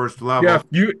through the first Jeff, level.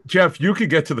 you could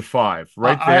get to the five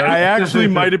I, right I there. I actually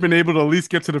might have been able to at least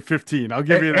get to the 15. I'll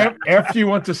give you that. After you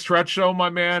went to stretch though, my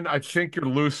man, I think you're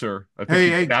looser. I think Hey,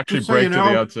 you can hey, actually break to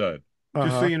the outside.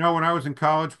 just so Uh-huh. you know, when I was in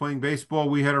college playing baseball,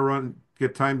 we had to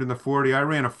get timed in the 40. I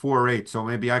ran a 4.8, so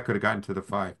maybe I could have gotten to the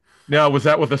five. Now, was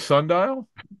that with a sundial?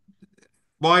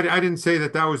 Well, I didn't say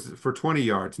that that was for 20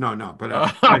 yards. No, no, Uh,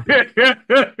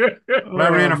 but I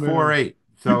ran Oh a man. 4.8.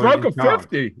 You So broke in a college.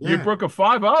 50. You Yeah, broke a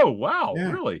 5.0. Wow, yeah.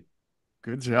 really?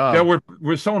 Good Yeah, job.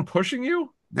 was someone pushing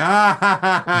you?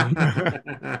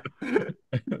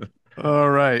 All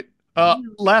right.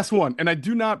 Last one, and I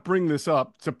do not bring this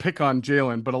up to pick on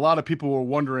Jalen, but a lot of people were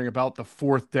wondering about the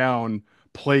fourth down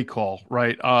play call,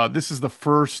 right? This is the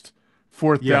first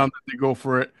fourth Yeah. down that they go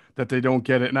for it, that they don't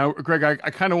get it. Now, Greg, I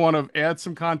kind of want to add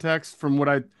some context from what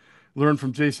I learned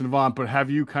from Jason Vaughn, but have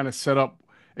you kind of set up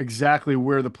exactly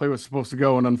where the play was supposed to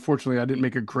go? And unfortunately, I didn't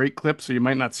make a great clip, so you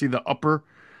might not see the upper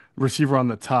receiver on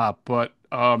the top, but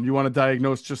you want to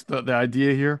diagnose just the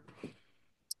idea here?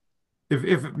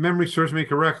 If memory serves me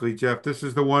correctly, Jeff, this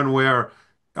is the one where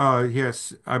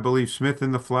yes, I believe Smith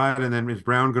in the flat, and then is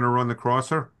Brown going to run the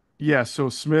crosser? Yeah, so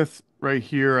Smith right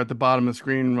here at the bottom of the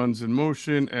screen runs in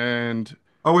motion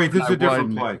Oh wait, and this is I a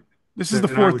different widen it. play This is the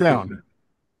than I fourth was thinking down. of.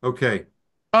 Okay.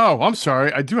 Oh, I'm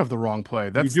sorry. I do have the wrong play.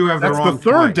 You That's do have the that's the wrong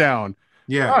third play. down.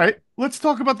 All Yeah. right, let's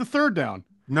talk about the third down.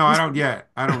 No, I This don't yet.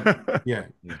 I don't yeah.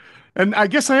 and I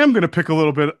guess I am going to pick a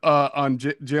little bit on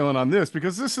Jalen on this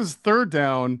because this is third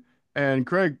down and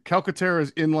Greg Calcaterra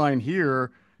is in line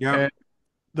here Yep. and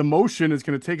the motion is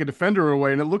going to take a defender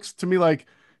away. And it looks to me like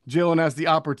Jalen has the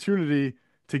opportunity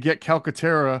to get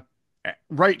Calcaterra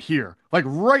right here, like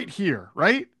right here,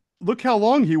 right? Look how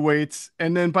long he waits.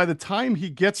 And then by the time he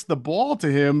gets the ball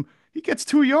to him, he gets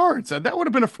 2 yards. That would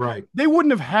have been Right. they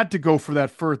wouldn't have had to go for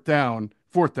that fourth down,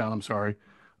 I'm sorry,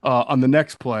 on the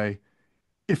next play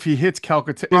if he hits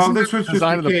Calcaterra. Well, Isn't that this was the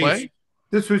just a design of the case. play?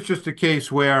 This was just a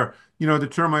case where, the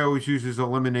term I always use is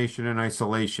elimination and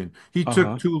isolation. He took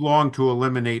Uh-huh. too long to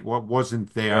eliminate what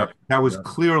wasn't there. Yep. That was Yep.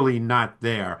 clearly not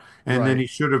there. And then Right. he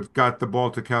should have got the ball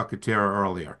to Calcaterra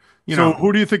earlier. You So know,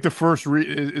 who do you think the first read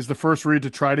is the first read to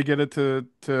try to get it to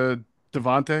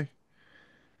Devontae?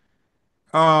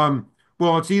 um,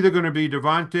 well, it's either going to be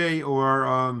Devontae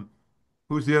or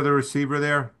who's the other receiver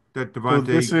there? That So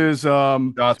this Devontae is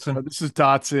Dotson. this is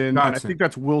Dotson, and I think Dodson.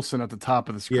 that's Wilson at the top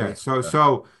of the Yeah, screen.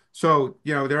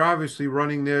 they're obviously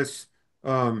running this.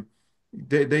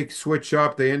 They switch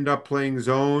up. They end up playing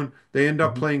zone. They end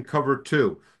up Mhm. playing cover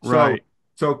two. Right.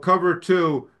 So cover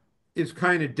two is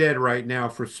kind of dead right now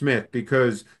for Smith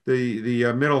because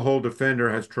the middle hole defender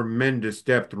has tremendous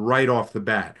depth right off the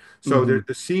bat. So Hmm.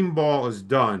 the seam ball is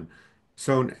done.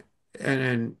 So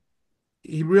and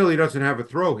he really doesn't have a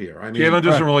throw here. I mean, Jalen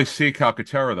doesn't Right. really see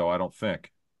Calcaterra though, I don't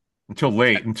think. Until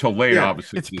late. Until late, yeah.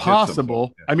 obviously, It's he hits him. But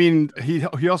possible. I mean, he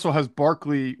also has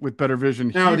Barkley with better vision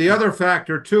Now here. the other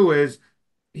factor too is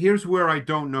here's where I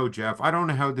don't know, Jeff. I don't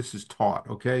know how this is taught,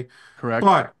 okay? Correct.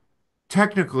 But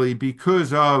technically,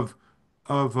 because of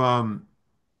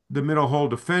the middle hole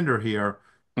defender here,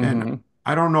 and Hmm.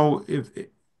 I don't know if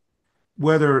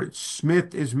whether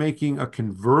Smith is making a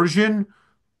conversion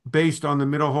based on the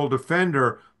middle hole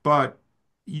defender, but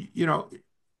you know,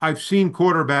 I've seen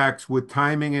quarterbacks with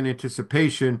timing and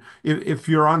anticipation. If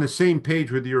you're on the same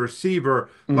page with your receiver,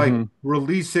 like Hmm.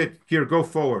 release it here, go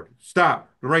forward, stop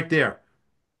right there.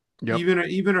 Yep.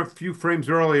 Even a few frames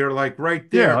earlier, like right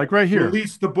Yeah, there, like right here.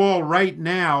 release the ball right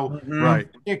now and Mhm. Right.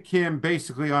 kick him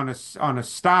basically on a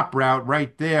stop route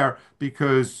right there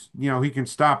because he can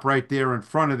stop right there in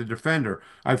front of the defender.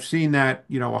 I've seen that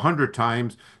 100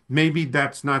 times. Maybe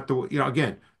that's not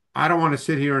again. I don't want to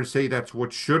sit here and say that's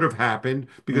what should have happened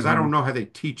because I Hmm. don't know how they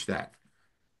teach that.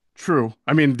 True.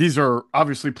 I mean, these are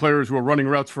obviously players who are running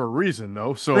routes for a reason,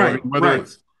 though. So, I mean, Right, whether right.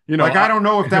 it's, Like I I, don't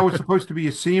know if that was supposed to be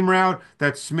a seam route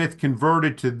that Smith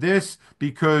converted to this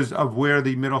because of where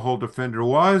the middle hole defender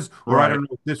was, or I right. don't know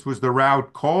if this was the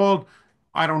route called.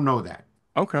 I don't know that.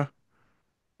 Okay.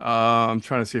 I'm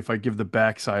trying to see if I give the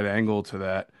backside angle to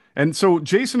that. And so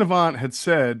Jason Avant had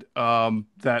said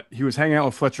that he was hanging out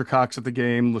with Fletcher Cox at the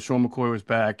game. LaShawn McCoy was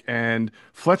back, and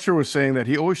Fletcher was saying that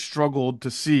he always struggled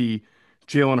to see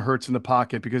Jalen Hurts in the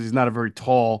pocket because he's not a very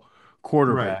tall Right.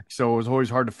 quarterback. So it was always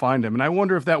hard to find him. And I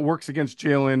wonder if that works against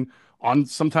Jalen on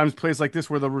sometimes plays like this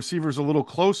where the receiver's a little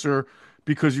closer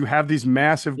because you have these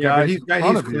massive Yeah, but guys in front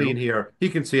he's of you. clean here. He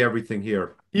can see everything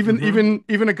here. Even Hmm. even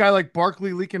even a guy like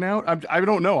Barkley leaking out. I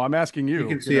don't know. I'm asking He you.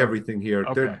 can see everything here.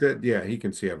 Okay. Yeah, he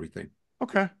can see everything.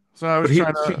 Okay. So I But was he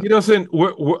trying see, to. he doesn't.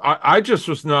 I just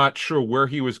was not sure where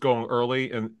he was going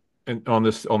early and on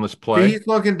this See, play. he's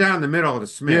looking down the middle of the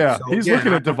Smith. Yeah, So he's again,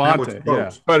 looking I at don't know how it's Devontae. Yeah.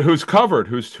 coached. But who's covered?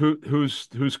 Who's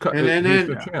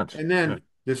the chance? And Yeah. then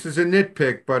this is a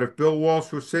nitpick, but if Bill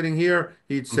Walsh was sitting here,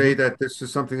 he'd say Hmm. that this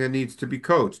is something that needs to be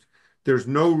coached. There's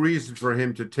no reason for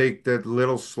him to take that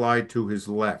little slide to his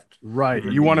left. Right. I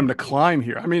You want him mean, to climb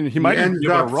here. I mean, he he might even be ends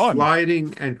able to up run.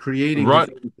 sliding and creating his Run.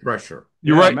 own pressure.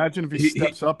 You're Yeah. right. Imagine if he He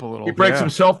steps up a he little. breaks Yeah.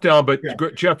 himself down, but Yeah.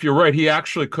 Jeff, you're right. He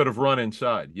actually could have run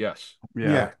inside. Yes.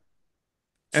 Yeah. Yeah.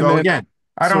 And So then, again,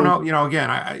 I don't so know,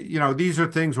 again, these are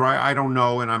things where I don't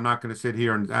know, and I'm not going to sit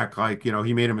here and act like,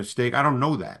 he made a mistake. I don't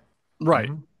know that. right.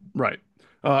 Mhm. Right.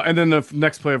 And then the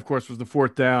next play, of course, was the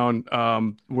fourth down,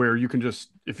 where you can just,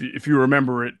 if you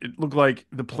remember it, it looked like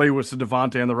the play was to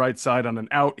Devontae on the right side on an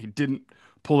out. He didn't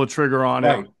pull the trigger on it.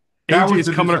 Right. That was AJ's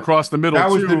the coming design. across the middle That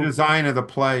was the too. design of the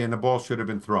play, and the ball should have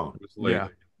been thrown. It was late. Yeah.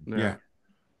 Yeah. Yeah.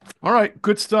 All right.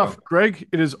 Good stuff. So Greg,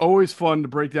 it is always fun to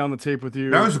break down the tape with that you.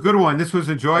 was a good one. This was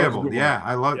That was a enjoyable. good one. Yeah,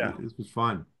 I loved Yeah. it. This was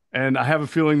fun. And I have a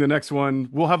feeling the next one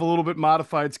we'll have a little bit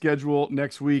modified schedule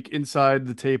next week inside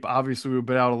the tape. Obviously, we've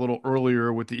been out a little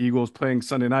earlier with the Eagles playing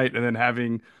Sunday night and then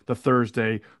having the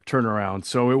Thursday turnaround.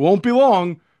 So it won't be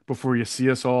long before you see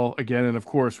us all again. And of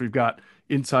course, we've got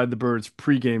Inside the Birds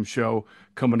pregame show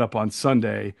coming up on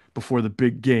Sunday before the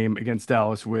big game against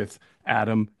Dallas with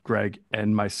Adam, Greg,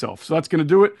 and myself. So that's going to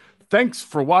do it. Thanks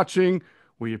for watching.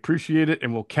 We appreciate it,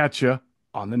 and we'll catch you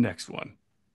on the next one.